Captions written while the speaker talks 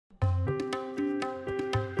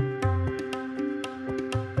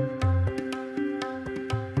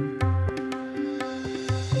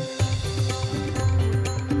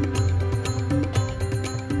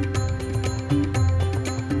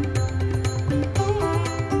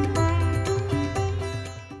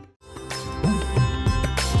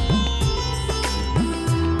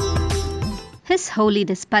His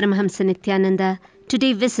Holiness Paramahamsa Nithyananda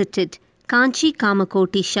today visited Kanchi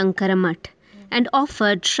Kamakoti Shankara Mutt and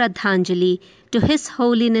offered shraddhanjali to His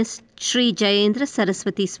Holiness Sri Jayendra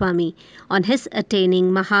Saraswati Swami on his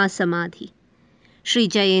attaining Mahasamadhi. Sri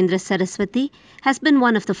Jayendra Saraswati has been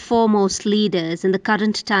one of the foremost leaders in the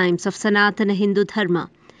current times of Sanatana Hindu Dharma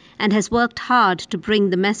and has worked hard to bring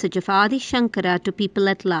the message of Adi Shankara to people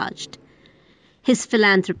at large. His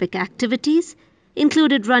philanthropic activities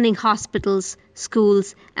included running hospitals,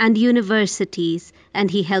 schools, and universities,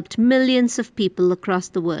 and he helped millions of people across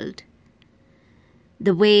the world.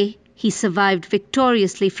 The way he survived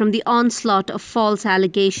victoriously from the onslaught of false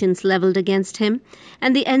allegations leveled against him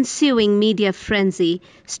and the ensuing media frenzy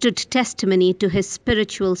stood testimony to his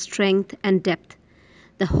spiritual strength and depth.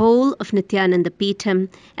 The whole of Nithyananda Peetham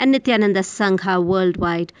and Nithyananda Sangha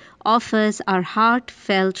worldwide offers our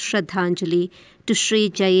heartfelt shraddhanjali to Sri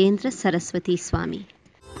Jayendra Saraswati Swami.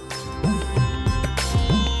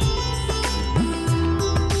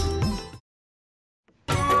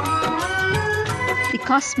 The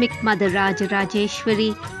Cosmic Mother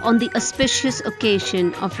Rajarajeshwari, on the auspicious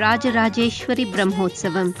occasion of Rajarajeshwari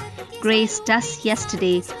Brahmotsavam, graced us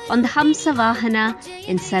yesterday on the Hamsa Vahana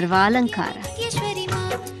in Sarvalankara.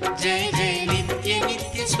 Jai Jai Nitya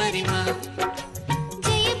Nityeshwari Ma,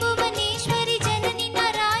 Jai Bhuvaneshwari Janani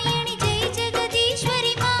Narayani, Jai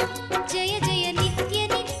Jagadishwari Ma, Jai Jai Nitya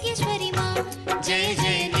Nityeshwari Ma, Jai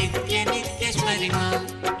Jai Nitya Nityeshwari Ma.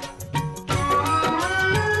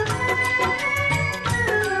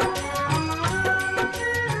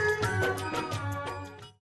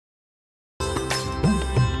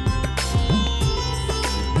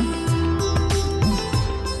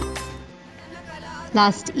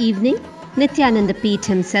 Last evening, Nithyananda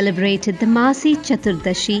Peetham celebrated the Maasi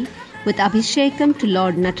Chaturdashi with Abishekam to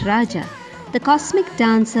Lord Nataraja, the cosmic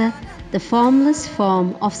dancer, the formless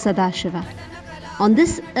form of Sadashiva. On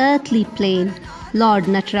this earthly plane, Lord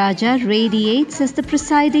Nataraja radiates as the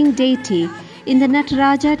presiding deity in the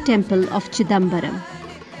Nataraja temple of Chidambaram,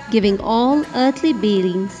 giving all earthly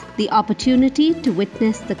beings the opportunity to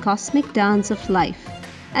witness the cosmic dance of life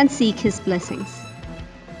and seek his blessings.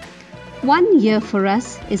 1 year for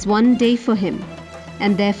us is 1 day for him,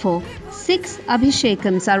 and therefore 6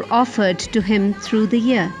 Abhishekams are offered to him through the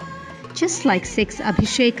year, just like 6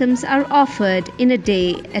 Abhishekams are offered in a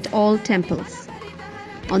day at all temples.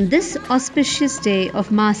 On this auspicious day of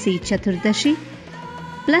Maasi Chaturdashi,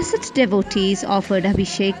 blessed devotees offered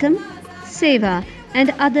Abhishekam, Seva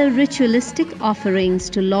and other ritualistic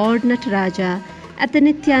offerings to Lord Nataraja at the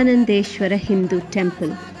Nithyanandeshwara Hindu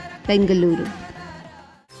Temple, Bengaluru.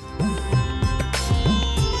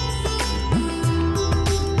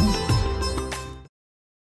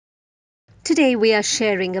 Today we are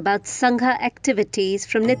sharing about Sangha activities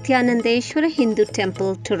from Nithyanandeshwara Hindu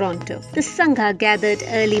Temple, Toronto. The Sangha gathered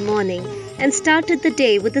early morning and started the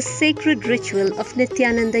day with the sacred ritual of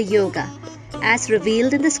Nithyananda Yoga, as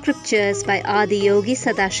revealed in the scriptures by Adi Yogi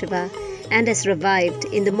Sadashiva and as revived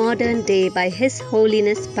in the modern day by His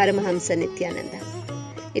Holiness Paramahamsa Nithyananda.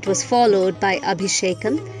 It was followed by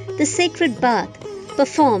Abhishekam, the sacred bath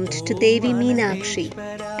performed to Devi Meenakshi,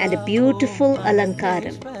 and a beautiful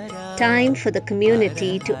Alankaram, time for the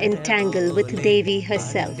community to entangle with Devi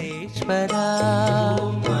herself.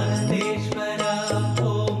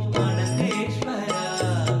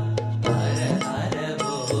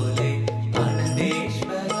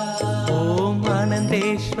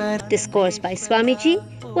 Discourse by Swamiji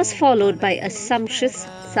was followed by a sumptuous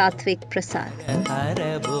Sattvic Prasad.